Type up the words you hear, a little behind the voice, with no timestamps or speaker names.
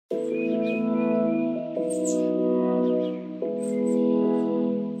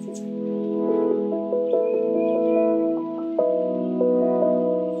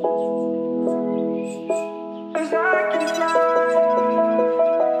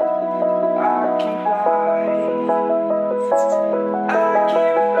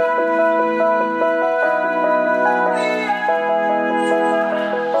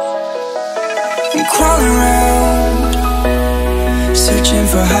Crawling around, searching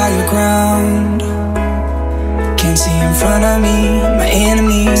for higher ground. Can't see in front of me, my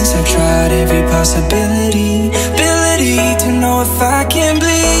enemies. I've tried every possibility, ability to know if I can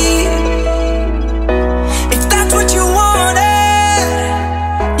bleed. If that's what you wanted,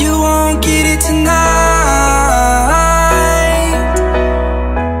 you won't get it tonight.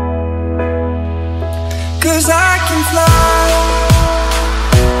 'Cause I can fly,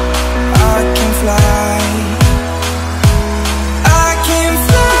 I can fly, I can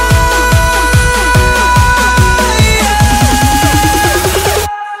fly, yeah.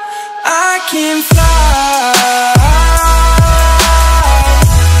 I can fly.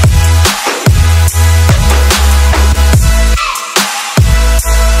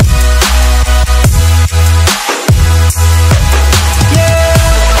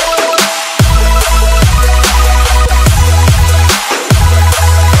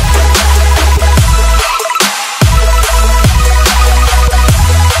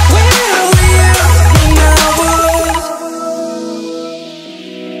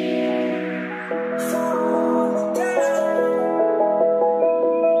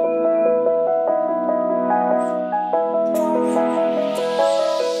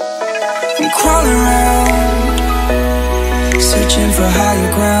 Crawling around, searching for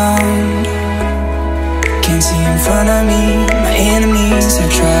higher ground. Can't see in front of me, my enemies.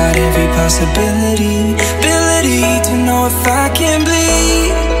 I've tried every possibility, ability to know if I can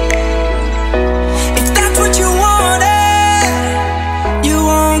bleed. If that's what you wanted, you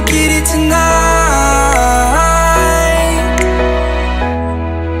won't get it tonight.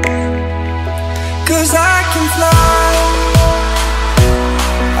 'Cause I can fly,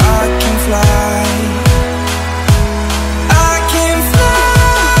 I can fly, I can fly,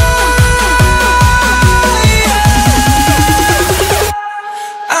 yeah.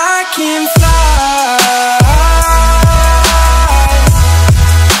 I can fly.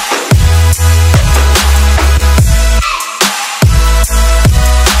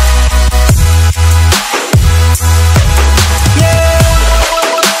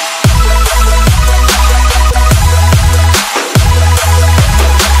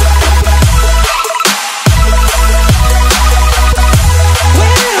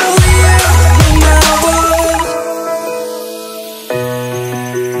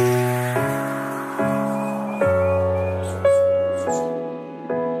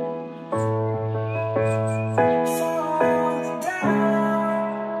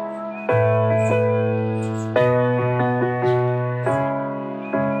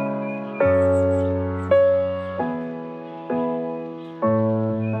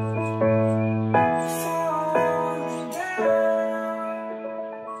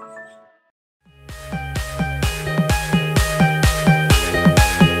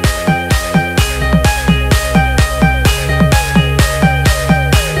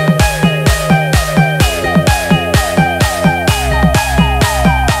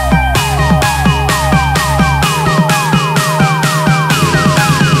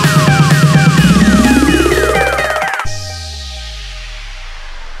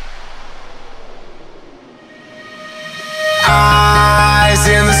 Eyes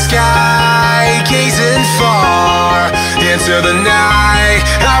in the sky, gazing far into the night.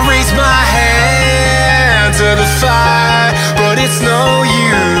 I raise my hand to the fire, but it's no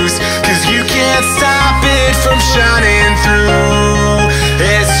use, 'cause you can't stop it from shining through.